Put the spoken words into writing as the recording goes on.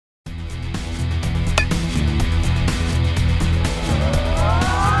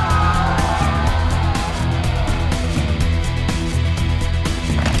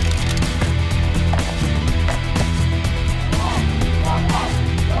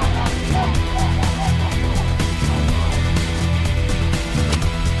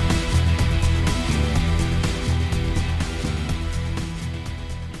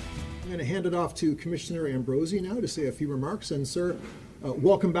off to Commissioner Ambrosie now to say a few remarks. And sir,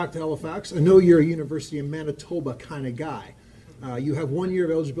 welcome back to Halifax. I know you're a University of Manitoba kind of guy. You have 1 year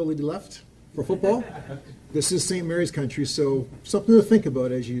of eligibility left for football. This is St. Mary's country, so something to think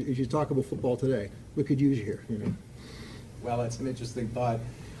about as you talk about football today. We could use you here, you know. Well, that's an interesting thought.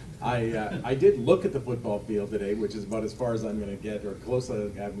 I did look at the football field today, which is about as far as I'm going to get, or close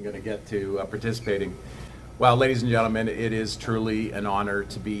as I'm going to get to participating. Well, ladies and gentlemen, it is truly an honor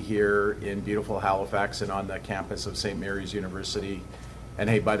to be here in beautiful Halifax and on the campus of St. Mary's University. And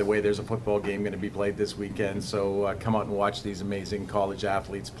hey, by the way, there's a football game going to be played this weekend, so come out and watch these amazing college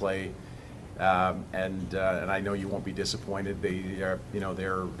athletes play. And I know you won't be disappointed. They are, you know,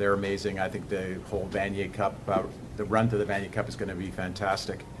 they're amazing. I think the whole Vanier Cup, the run to the Vanier Cup is going to be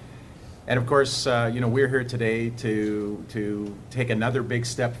fantastic. And of course, you know, we're here today to take another big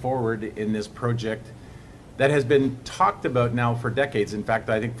step forward in this project that has been talked about now for decades. In fact,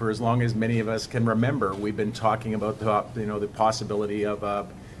 I think for as long as many of us can remember, we've been talking about the possibility of a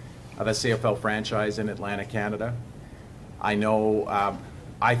CFL franchise in Atlantic Canada. I know.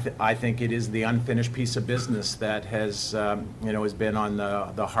 I think it is the unfinished piece of business that has has been on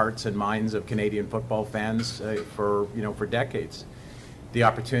the hearts and minds of Canadian football fans for decades. The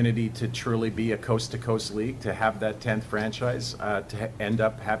opportunity to truly be a coast-to-coast league, to have that 10th franchise, to end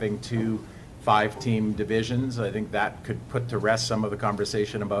up having 2 5-team divisions. I think that could put to rest some of the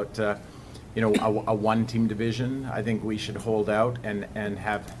conversation about a 1-team division. I think we should hold out and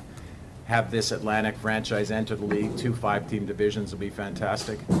have this Atlantic franchise enter the league. 2 5-team divisions will be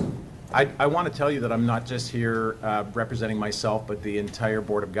fantastic. I want to tell you that I'm not just here representing myself, but the entire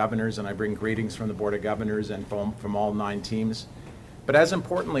Board of Governors, and I bring greetings from the Board of Governors and from all 9 teams. But as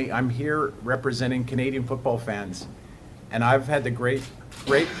importantly, I'm here representing Canadian football fans. And I've had the great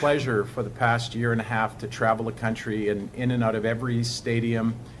pleasure for the past year and a half to travel the country and in and out of every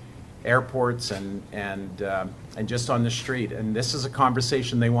stadium, airports, and just on the street. And this is a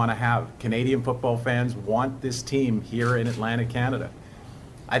conversation they want to have. Canadian football fans want this team here in Atlantic Canada.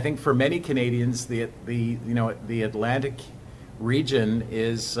 I think for many Canadians, the Atlantic region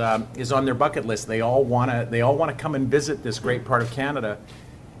is on their bucket list. They all want to come and visit this great part of Canada.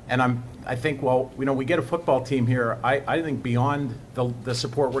 And I think, well, we get a football team here. I think beyond the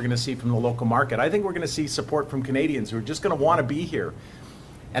support we're going to see from the local market, I think we're going to see support from Canadians who are just going to want to be here.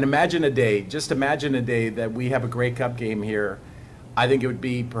 And imagine a day that we have a Grey Cup game here. I think it would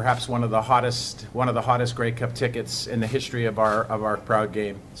be perhaps one of the hottest Grey Cup tickets in the history of our proud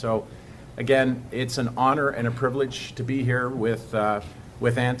game. So, again, it's an honor and a privilege to be here with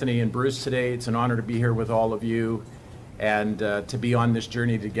Anthony and Bruce today. It's an honor to be here with all of you, and to be on this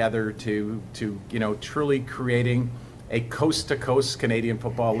journey together to truly creating a coast-to-coast Canadian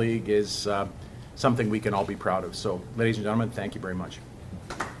Football League is something we can all be proud of. So, ladies and gentlemen, thank you very much.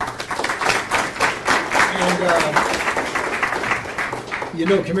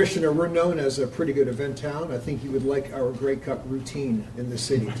 And Commissioner, we're known as a pretty good event town. I think you would like our Grey Cup routine in the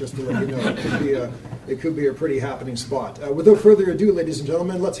city, just to let you know. It could be a pretty happening spot. Without further ado, ladies and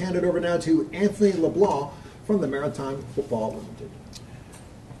gentlemen, let's hand it over now to Anthony LeBlanc from the Maritime Football Limited.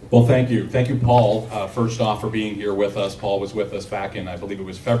 Well, thank you. Thank you, Paul, first off, for being here with us. Paul was with us back in, I believe it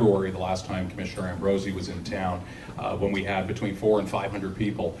was February, the last time Commissioner Ambrosie was in town, when we had between 400 and 500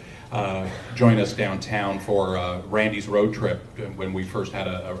 people join us downtown for Randy's road trip, when we first had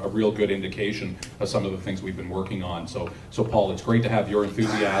a real good indication of some of the things we've been working on. So Paul, it's great to have your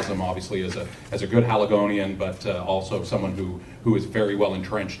enthusiasm, obviously, as a good Haligonian, but also someone who is very well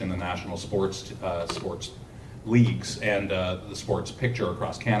entrenched in the national sports leagues and the sports picture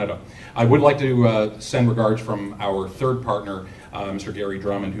across Canada. I would like to send regards from our third partner, Mr. Gary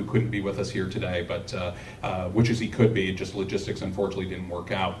Drummond, who couldn't be with us here today, but which is he could be, just logistics unfortunately didn't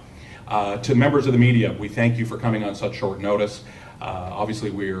work out. To members of the media, we thank you for coming on such short notice. Obviously,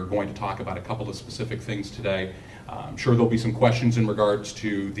 we're going to talk about a couple of specific things today. I'm sure there'll be some questions in regards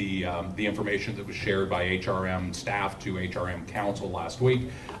to the information that was shared by HRM staff to HRM Council last week.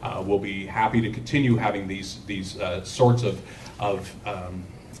 We'll be happy to continue having these sorts of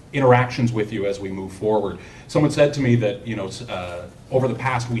interactions with you as we move forward. Someone said to me that over the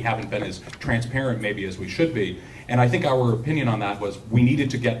past we haven't been as transparent maybe as we should be, and I think our opinion on that was we needed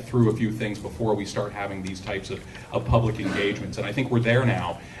to get through a few things before we start having these types of public engagements, and I think we're there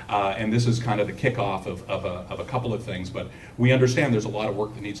now. And this is kind of the kickoff of a couple of things, but we understand there's a lot of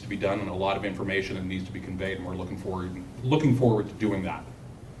work that needs to be done and a lot of information that needs to be conveyed, and we're looking forward to doing that.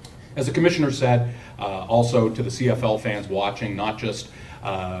 As the Commissioner said, also to the CFL fans watching, not just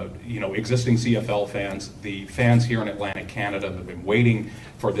existing CFL fans, the fans here in Atlantic Canada have been waiting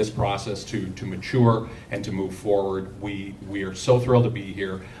for this process to mature and to move forward. We are so thrilled to be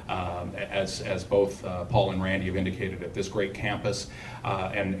here, as both Paul and Randy have indicated, at this great campus,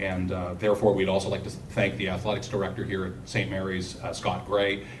 and therefore we'd also like to thank the athletics director here at St. Mary's, Scott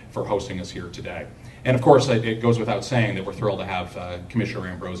Gray, for hosting us here today. And of course, it goes without saying that we're thrilled to have Commissioner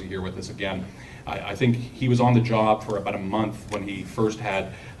Ambrosie here with us again. I think he was on the job for about a month when he first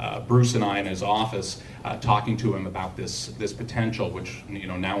had Bruce and I in his office talking to him about this potential, which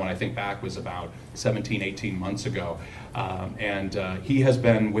now when I think back was about 17, 18 months ago. And he has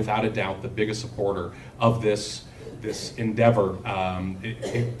been, without a doubt, the biggest supporter of this endeavor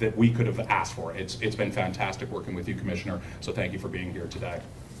that we could have asked for. It's been fantastic working with you, Commissioner, so thank you for being here today.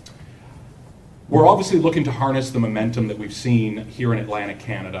 We're obviously looking to harness the momentum that we've seen here in Atlantic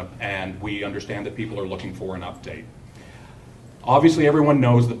Canada, and we understand that people are looking for an update. Obviously, everyone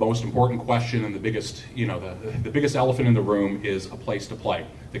knows the most important question and the biggest, the biggest elephant in the room is a place to play.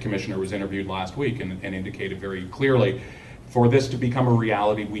 The Commissioner was interviewed last week and indicated very clearly, for this to become a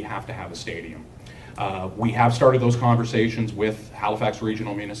reality, we have to have a stadium. We have started those conversations with Halifax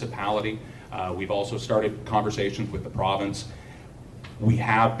Regional Municipality. We've also started conversations with the province. We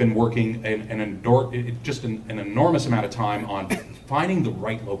have been working just an enormous amount of time on finding the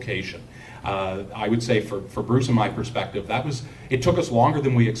right location. I would say for Bruce and my perspective, it took us longer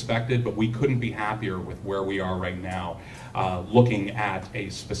than we expected, but we couldn't be happier with where we are right now, looking at a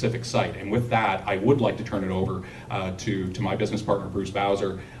specific site. And with that, I would like to turn it over to my business partner, Bruce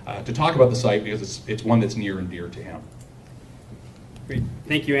Bowser, to talk about the site, because it's one that's near and dear to him. Great.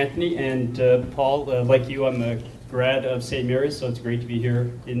 Thank you, Anthony. And Paul, like you, I'm a grad of St. Mary's, so it's great to be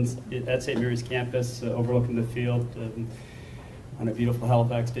here at St. Mary's campus, overlooking the field on a beautiful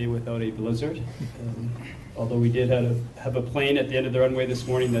Halifax day without a blizzard. Although we did have a plane at the end of the runway this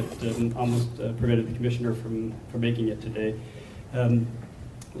morning that almost prevented the Commissioner from making it today.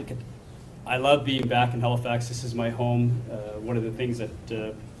 I love being back in Halifax. This is my home. One of the things that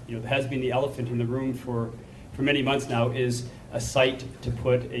has been the elephant in the room for many months now is a site to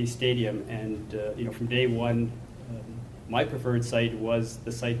put a stadium. And from day one, my preferred site was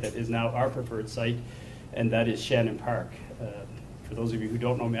the site that is now our preferred site, and that is Shannon Park. For those of you who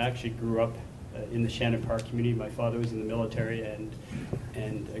don't know me, I actually grew up in the Shannon Park community. My father was in the military, and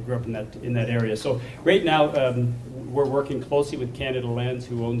I grew up in that area. So right now, we're working closely with Canada Lands,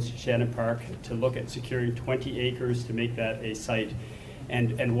 who owns Shannon Park, to look at securing 20 acres to make that a site.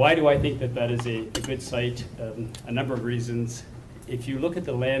 And why do I think that is a good site? A number of reasons. If you look at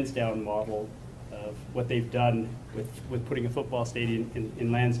the Lansdowne model of what they've done with putting a football stadium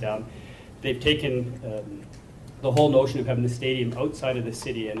in Lansdowne, they've taken the whole notion of having the stadium outside of the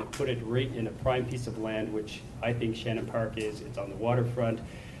city and put it right in a prime piece of land, which I think Shannon Park is. It's on the waterfront.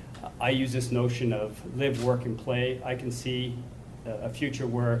 I use this notion of live, work, and play. I can see a future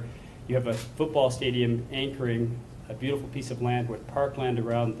where you have a football stadium anchoring a beautiful piece of land with parkland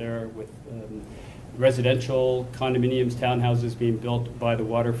around there, with residential condominiums, townhouses being built by the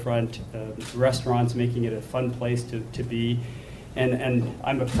waterfront, restaurants, making it a fun place to be. And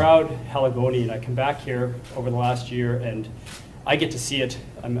I'm a proud Haligonian. I come back here over the last year and I get to see it.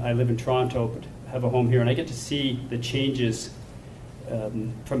 I live in Toronto, but have a home here, and I get to see the changes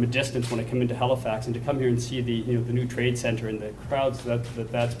from a distance when I come into Halifax, and to come here and see the new trade center and the crowds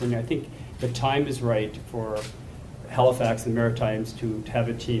that's bringing. I think the time is right for Halifax and Maritimes to have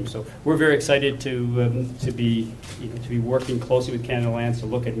a team. So we're very excited to be working closely with Canada Lands to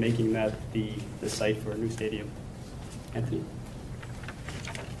look at making that the site for a new stadium. Anthony.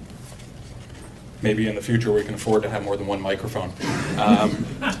 Maybe in the future we can afford to have more than one microphone.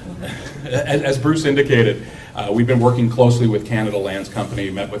 As Bruce indicated, we've been working closely with Canada Lands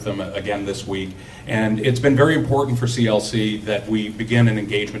Company, met with them again this week, and it's been very important for CLC that we begin an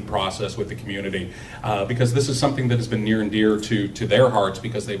engagement process with the community, because this is something that has been near and dear to their hearts,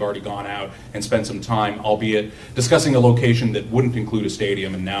 because they've already gone out and spent some time, albeit discussing a location that wouldn't include a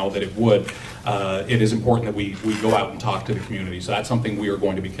stadium, and now that it would, it is important that we go out and talk to the community. So that's something we are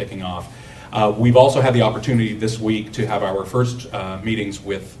going to be kicking off. We've also had the opportunity this week to have our first meetings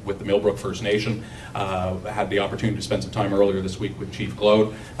with the Millbrook First Nation. Had the opportunity to spend some time earlier this week with Chief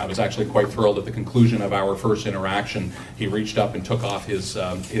Glode. I was actually quite thrilled at the conclusion of our first interaction. He reached up and took off his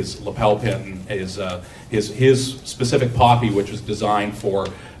lapel pin, his specific poppy, which was designed for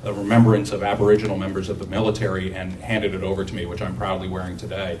the remembrance of Aboriginal members of the military and handed it over to me, which I'm proudly wearing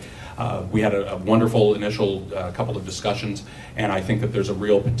today. We had a wonderful initial couple of discussions, and I think that there's a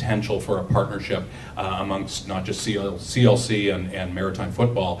real potential for a partnership amongst not just CLC and Maritime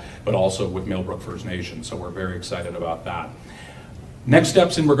football, but also with Millbrook First Nation. So we're very excited about that. Next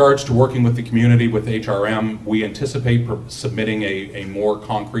steps in regards to working with the community with HRM, we anticipate submitting a more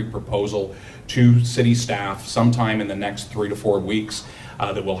concrete proposal to city staff sometime in the next 3 to 4 weeks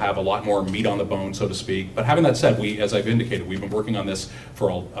that will have a lot more meat on the bone, so to speak. But having that said, as I've indicated, we've been working on this for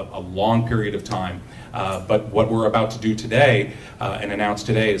a long period of time. But what we're about to do today and announce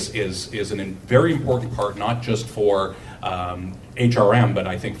today is a very important part, not just for HRM, but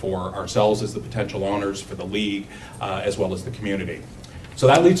I think for ourselves as the potential owners, for the league, as well as the community. So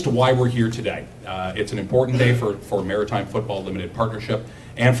that leads to why we're here today. It's an important day for Maritime Football Limited Partnership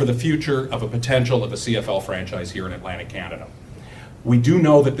and for the future of a potential of a CFL franchise here in Atlantic Canada. We do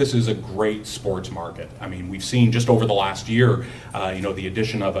know that this is a great sports market. I mean, we've seen just over the last year, the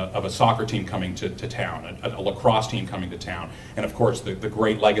addition of a soccer team coming to town, a lacrosse team coming to town, and of course the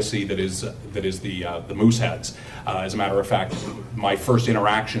great legacy that is the Mooseheads. As a matter of fact, my first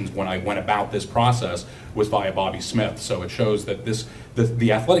interactions when I went about this process was via Bobby Smith. So it shows that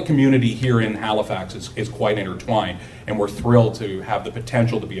the athletic community here in Halifax is quite intertwined, and we're thrilled to have the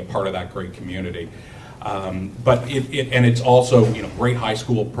potential to be a part of that great community. But it's also great high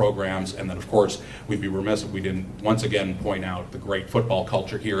school programs, and then of course we'd be remiss if we didn't once again point out the great football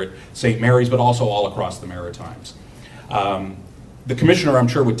culture here at St. Mary's, but also all across the Maritimes. The commissioner, I'm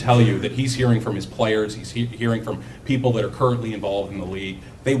sure, would tell you that he's hearing from his players, he's hearing from people that are currently involved in the league.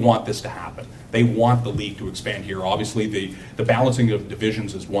 They want this to happen. They want the league to expand here. Obviously, the balancing of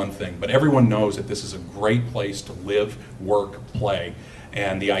divisions is one thing, but everyone knows that this is a great place to live, work, play.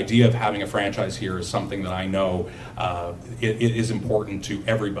 And the idea of having a franchise here is something that I know it is important to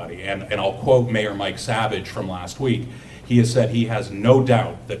everybody. And I'll quote Mayor Mike Savage from last week. He has said he has no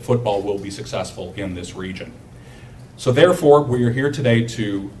doubt that football will be successful in this region. So therefore, we are here today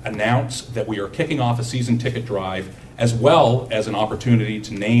to announce that we are kicking off a season ticket drive, as well as an opportunity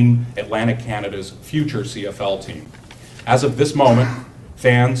to name Atlantic Canada's future CFL team. As of this moment,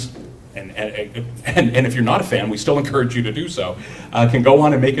 fans, and if you're not a fan, we still encourage you to do so, can go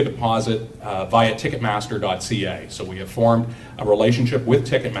on and make a deposit via Ticketmaster.ca. So we have formed a relationship with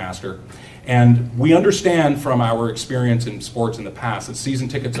Ticketmaster, and we understand from our experience in sports in the past that season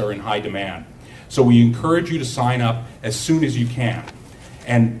tickets are in high demand. So we encourage you to sign up as soon as you can.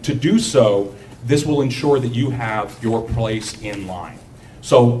 And to do so, this will ensure that you have your place in line.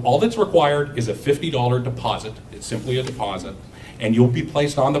 So all that's required is a $50 deposit. It's simply a deposit. And you'll be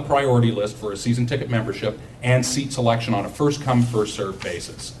placed on the priority list for a season ticket membership and seat selection on a first-come, first-served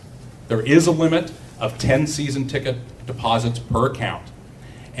basis. There is a limit of 10 season ticket deposits per account.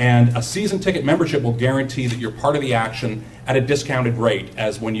 And a season ticket membership will guarantee that you're part of the action at a discounted rate,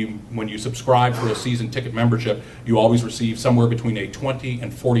 as when you subscribe for a season ticket membership, you always receive somewhere between a 20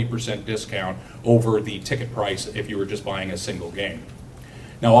 and 40% discount over the ticket price if you were just buying a single game.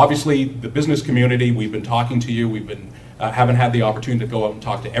 Now, obviously, the business community, we've been talking to you, haven't had the opportunity to go out and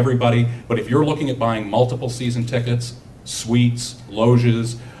talk to everybody, but if you're looking at buying multiple season tickets, suites,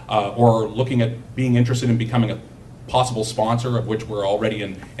 loges, or looking at being interested in becoming a possible sponsor, of which we're already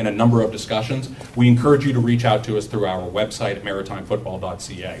in a number of discussions, we encourage you to reach out to us through our website at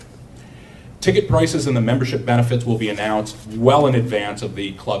maritimefootball.ca. Ticket prices and the membership benefits will be announced well in advance of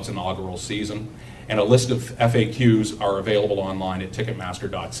the club's inaugural season, and a list of FAQs are available online at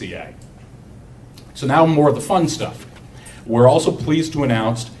ticketmaster.ca. So now more of the fun stuff. We're also pleased to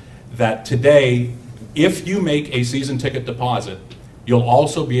announce that today, if you make a season ticket deposit, you'll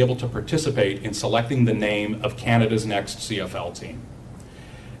also be able to participate in selecting the name of Canada's next CFL team.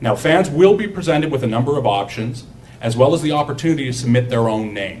 Now, fans will be presented with a number of options, as well as the opportunity to submit their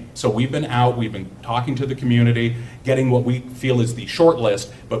own name. So we've been talking to the community, getting what we feel is the short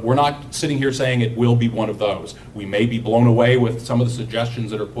list, but we're not sitting here saying it will be one of those. We may be blown away with some of the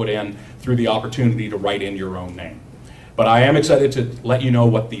suggestions that are put in through the opportunity to write in your own name. But I am excited to let you know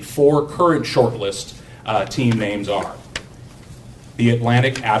what the 4 current shortlist team names are. The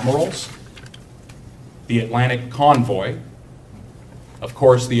Atlantic Admirals, the Atlantic Convoy, of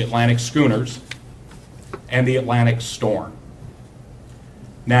course the Atlantic Schooners, and the Atlantic Storm.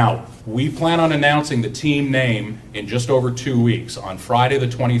 Now, we plan on announcing the team name in just over 2 weeks, on Friday the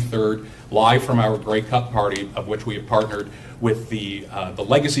 23rd, live from our Grey Cup party, of which we have partnered with the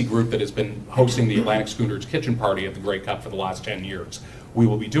legacy group that has been hosting the Atlantic Schooners Kitchen Party at the Grey Cup for the last 10 years. We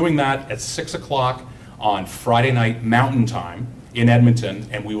will be doing that at 6 o'clock on Friday night Mountain Time, in Edmonton,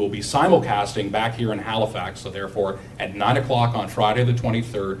 and we will be simulcasting back here in Halifax, so therefore at 9 o'clock on Friday the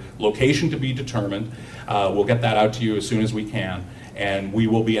 23rd, location to be determined. We'll get that out to you as soon as we can, and we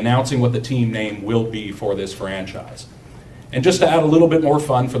will be announcing what the team name will be for this franchise. And just to add a little bit more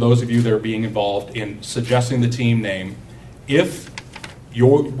fun for those of you that are being involved in suggesting the team name, if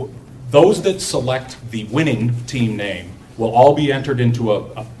those that select the winning team name will all be entered into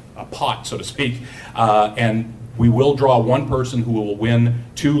a pot, so to speak, and we will draw one person who will win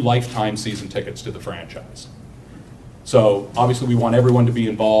 2 lifetime season tickets to the franchise. So obviously we want everyone to be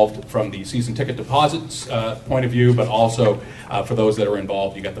involved from the season ticket deposits point of view, but also for those that are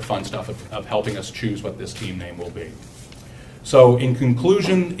involved, you get the fun stuff of helping us choose what this team name will be. So in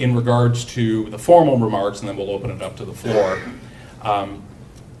conclusion, in regards to the formal remarks, and then we'll open it up to the floor,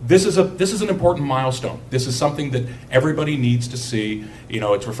 this is an important milestone. This is something that everybody needs to see.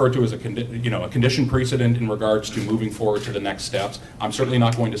 It's referred to as a condition precedent in regards to moving forward to the next steps. I'm certainly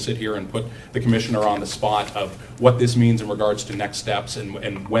not going to sit here and put the commissioner on the spot of what this means in regards to next steps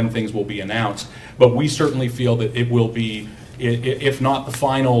and when things will be announced. But we certainly feel that it will be, if not the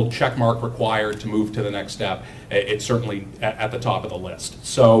final check mark required to move to the next step, it's certainly at the top of the list.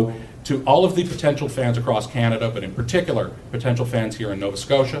 So to all of the potential fans across Canada, but in particular potential fans here in Nova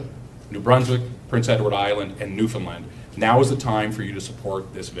Scotia, New Brunswick, Prince Edward Island, and Newfoundland, now is the time for you to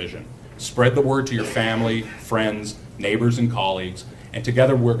support this vision. Spread the word to your family, friends, neighbors, and colleagues, and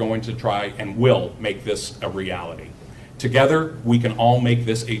together we're going to try and will make this a reality. Together, we can all make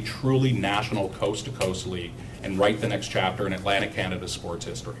this a truly national coast-to-coast league and write the next chapter in Atlantic Canada sports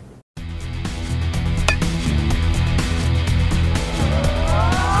history.